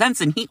ever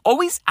since. And he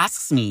always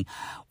asks me,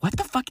 what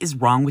the fuck is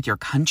wrong with your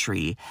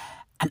country?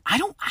 And I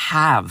don't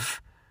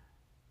have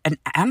an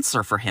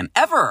answer for him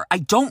ever. I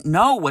don't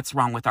know what's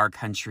wrong with our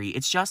country.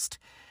 It's just,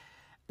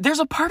 there's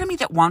a part of me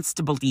that wants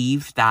to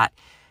believe that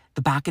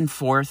the back and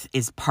forth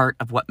is part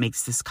of what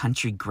makes this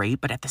country great.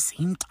 But at the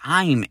same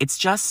time, it's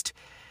just,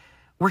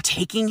 we're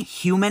taking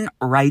human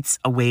rights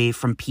away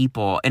from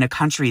people in a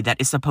country that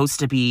is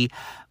supposed to be,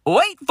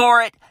 wait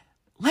for it,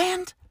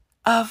 land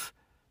of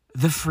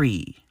the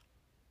free,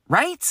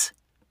 right?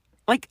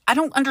 Like, I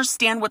don't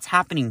understand what's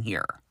happening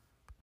here.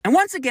 And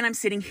once again, I'm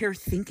sitting here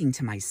thinking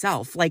to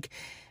myself, like,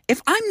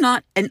 if I'm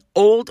not an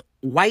old,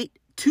 white,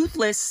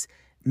 toothless,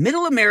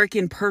 middle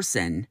American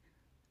person,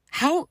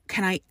 how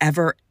can I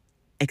ever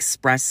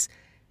express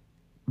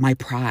my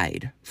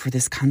pride for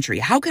this country?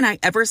 How can I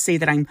ever say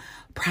that I'm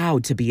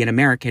proud to be an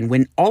American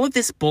when all of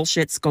this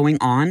bullshit's going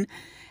on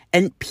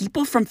and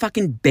people from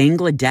fucking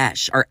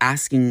Bangladesh are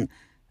asking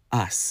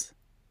us,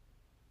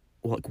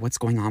 well, what's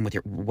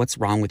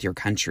wrong with your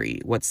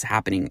country? What's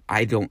happening?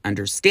 I don't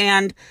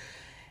understand.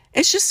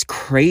 It's just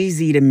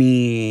crazy to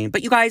me.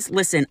 But you guys,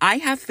 listen, I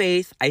have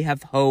faith. I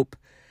have hope.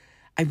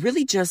 I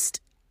really just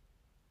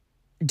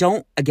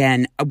I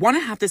want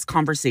to have this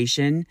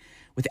conversation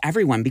with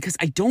everyone because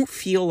I don't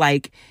feel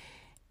like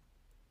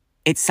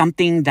it's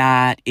something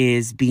that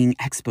is being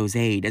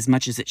exposed as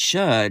much as it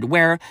should,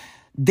 where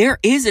there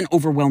is an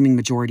overwhelming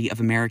majority of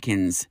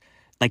Americans,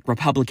 like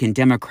Republican,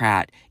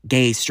 Democrat,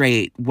 gay,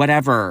 straight,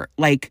 whatever,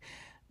 like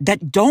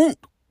that don't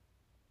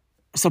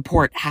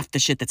support half the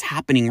shit that's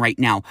happening right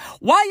now.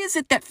 Why is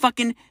it that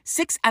fucking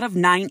 6 out of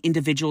 9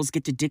 individuals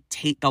get to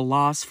dictate the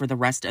laws for the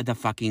rest of the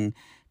fucking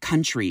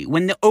country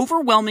when the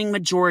overwhelming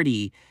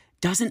majority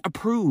doesn't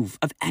approve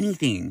of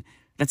anything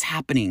that's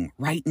happening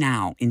right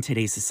now in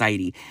today's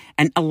society,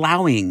 and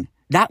allowing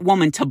that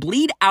woman to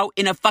bleed out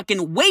in a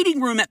fucking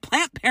waiting room at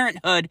Planned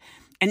Parenthood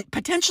and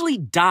potentially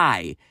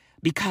die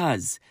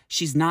because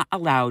she's not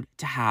allowed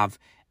to have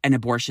an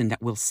abortion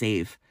that will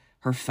save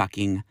her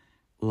fucking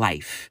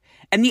life.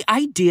 And the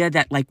idea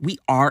that like we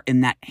are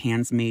in that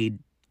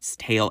Handmaid's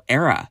Tale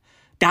era,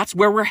 that's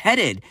where we're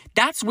headed.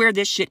 That's where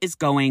this shit is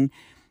going.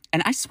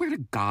 And I swear to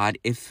God,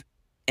 if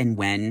and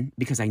when,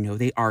 because I know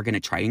they are going to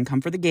try and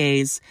come for the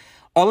gays,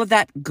 all of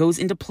that goes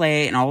into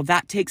play and all of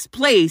that takes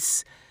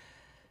place,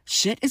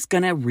 shit is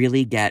going to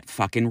really get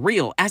fucking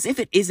real, as if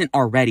it isn't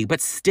already.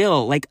 But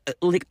still,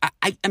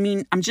 I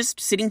mean, I'm just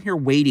sitting here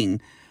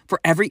waiting for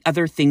every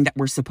other thing that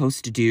we're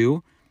supposed to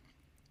do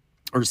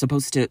or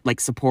supposed to like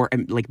support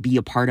and like be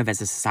a part of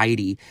as a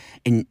society,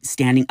 and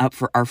standing up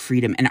for our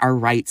freedom and our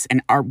rights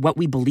and our what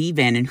we believe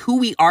in and who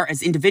we are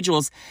as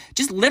individuals,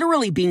 just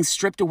literally being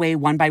stripped away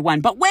one by one.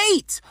 But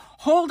wait,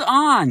 hold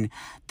on.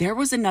 There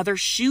was another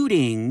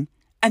shooting,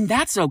 and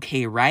that's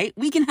okay, right?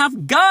 We can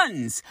have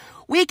guns.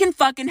 We can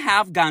fucking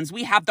have guns.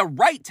 We have the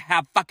right to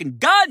have fucking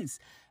guns,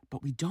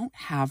 but we don't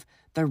have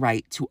the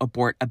right to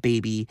abort a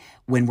baby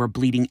when we're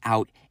bleeding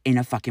out in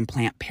a fucking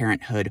Planned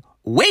Parenthood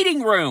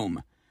waiting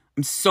room.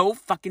 I'm so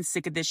fucking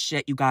sick of this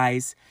shit, you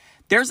guys.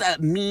 There's a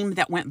meme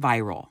that went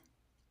viral,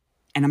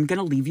 and I'm going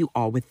to leave you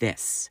all with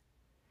this,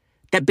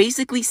 that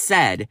basically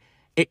said,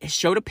 it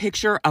showed a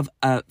picture of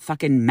a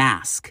fucking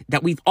mask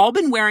that we've all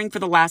been wearing for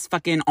the last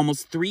fucking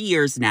almost 3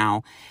 years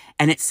now,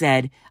 and it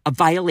said, a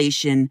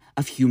violation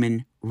of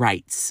human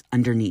rights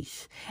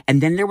underneath. And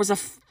then there was a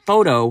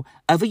photo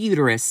of a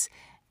uterus,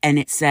 and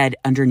it said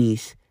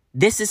underneath,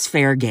 this is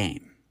fair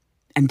game.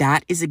 And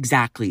that is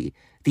exactly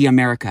the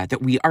America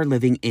that we are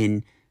living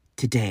in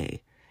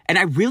today. And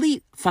I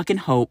really fucking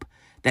hope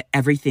that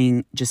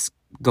everything just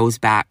goes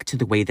back to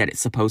the way that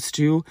it's supposed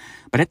to.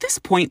 But at this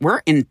point,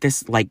 we're in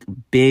this like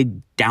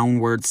big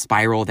downward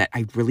spiral that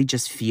I really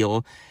just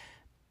feel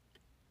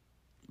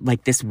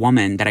like this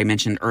woman that I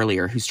mentioned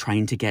earlier, who's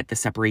trying to get the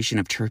separation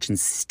of church and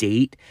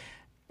state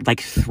like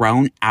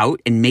thrown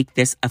out and make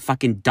this a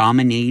fucking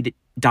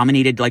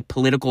dominated like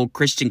political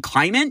Christian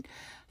climate.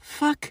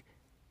 Fuck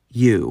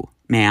you,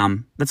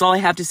 ma'am. That's all I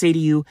have to say to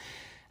you.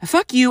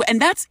 Fuck you.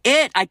 And that's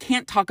it. I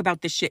can't talk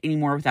about this shit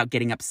anymore without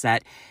getting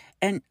upset.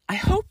 And I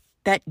hope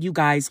that you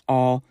guys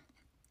all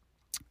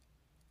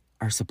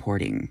are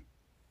supporting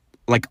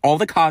like all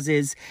the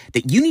causes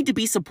that you need to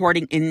be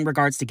supporting in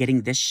regards to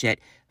getting this shit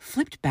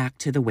flipped back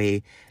to the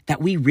way that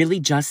we really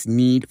just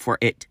need for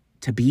it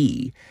to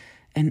be.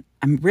 And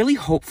I'm really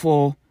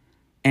hopeful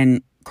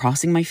and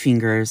crossing my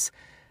fingers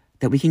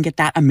that we can get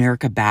that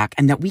America back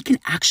and that we can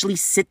actually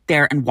sit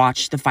there and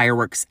watch the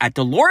fireworks at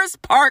Dolores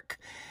Park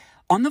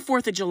on the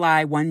 4th of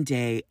July one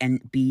day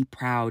and be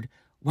proud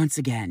once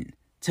again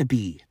to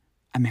be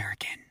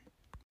American.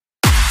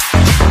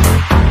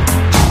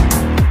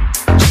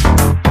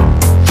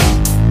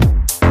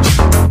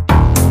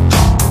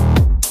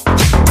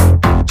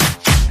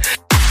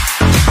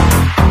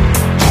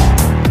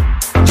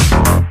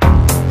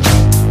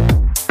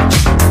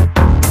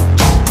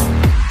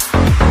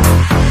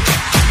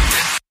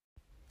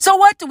 So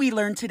what do we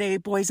learn today,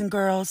 boys and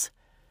girls,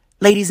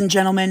 ladies and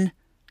gentlemen,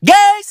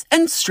 gays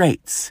and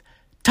straights,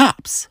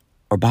 tops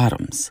or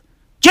bottoms,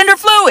 gender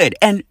fluid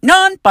and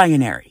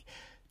non-binary,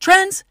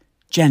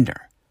 transgender,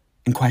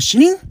 and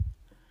questioning?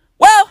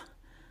 Well,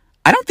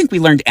 I don't think we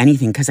learned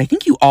anything because I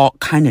think you all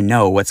kind of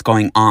know what's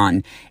going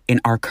on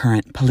in our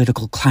current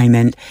political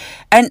climate.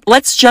 And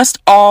let's just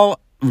all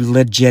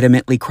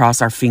legitimately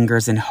cross our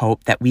fingers and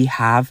hope that we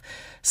have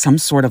some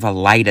sort of a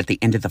light at the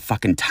end of the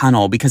fucking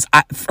tunnel, because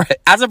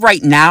as of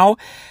right now,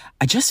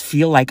 I just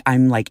feel like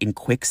I'm like in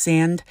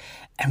quicksand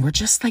and we're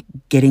just like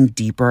getting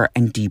deeper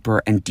and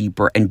deeper and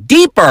deeper and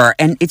deeper.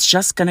 And it's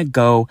just going to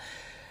go,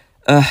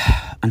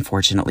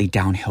 unfortunately,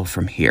 downhill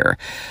from here.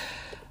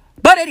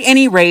 But at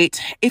any rate,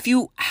 if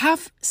you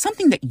have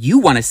something that you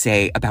want to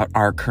say about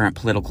our current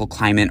political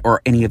climate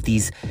or any of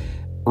these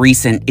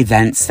recent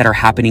events that are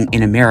happening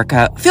in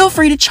America, feel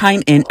free to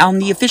chime in on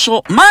the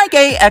official My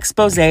Gay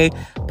Expose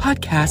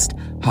podcast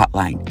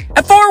hotline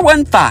at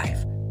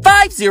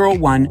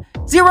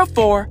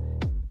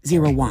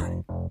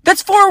 415-501-0401.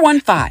 That's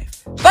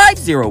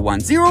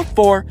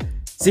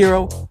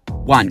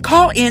 415-501-0401.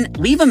 Call in,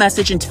 leave a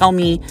message, and tell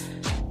me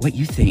what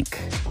you think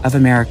of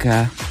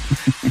America.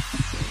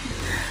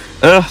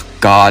 Oh,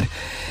 God.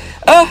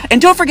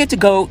 And don't forget to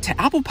go to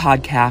Apple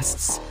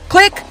Podcasts,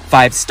 click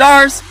 5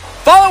 stars,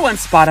 follow on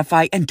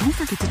Spotify, and don't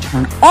forget to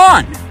turn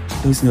on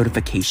those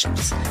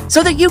notifications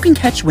so that you can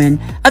catch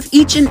wind of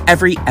each and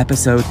every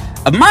episode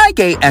of My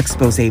Gay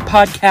Expose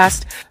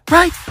podcast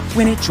right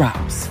when it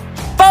drops.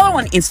 Follow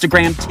on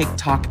Instagram,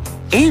 TikTok,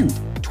 and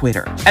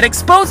Twitter at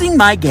Exposing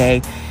My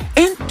Gay.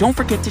 And don't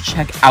forget to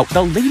check out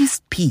the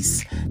latest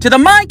piece to the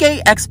My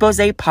Gay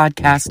Expose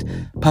podcast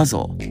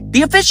puzzle,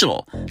 the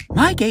official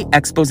My Gay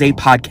Expose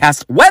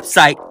podcast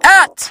website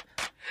at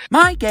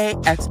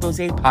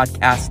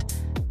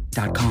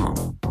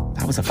mygayexposepodcast.com.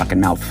 That was a fucking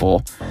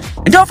mouthful.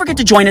 And don't forget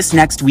to join us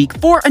next week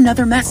for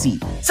another messy,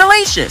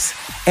 salacious,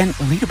 and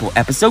relatable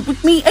episode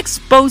with me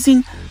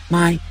exposing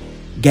my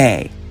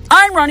gay.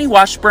 I'm Ronnie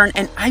Washburn,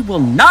 and I will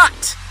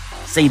not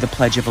say the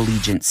Pledge of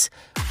Allegiance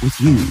with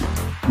you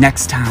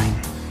next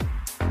time.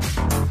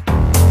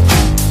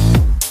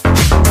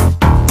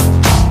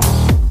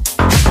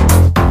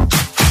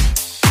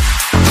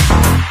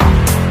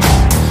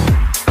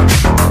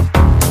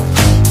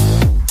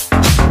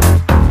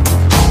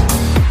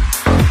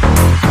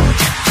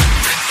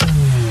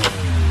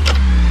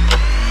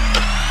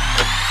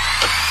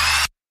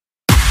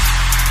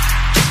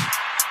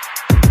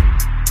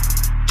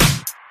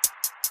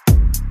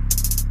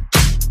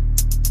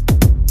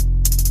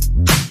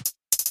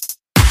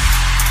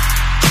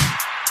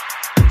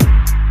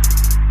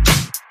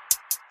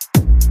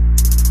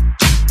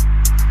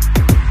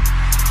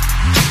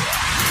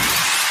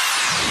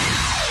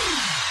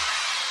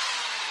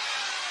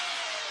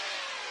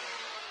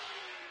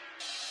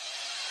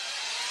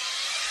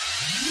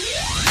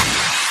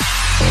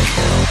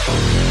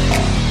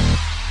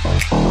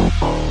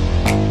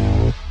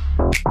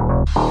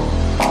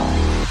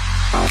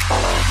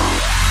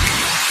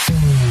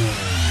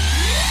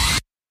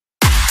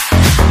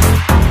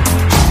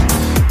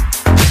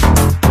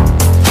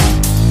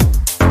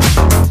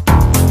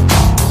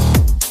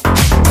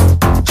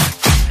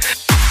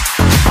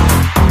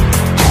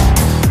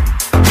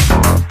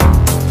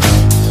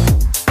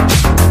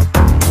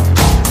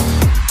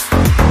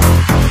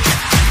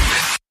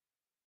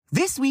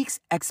 This week's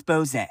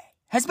expose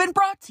has been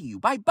brought to you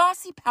by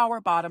Bossy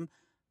Power Bottom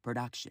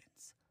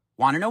Productions.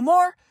 Want to know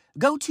more?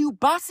 Go to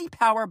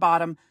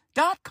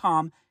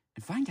bossypowerbottom.com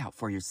and find out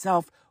for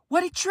yourself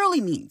what it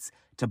truly means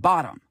to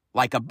bottom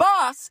like a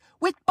boss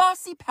with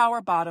Bossy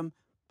Power Bottom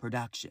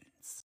Productions.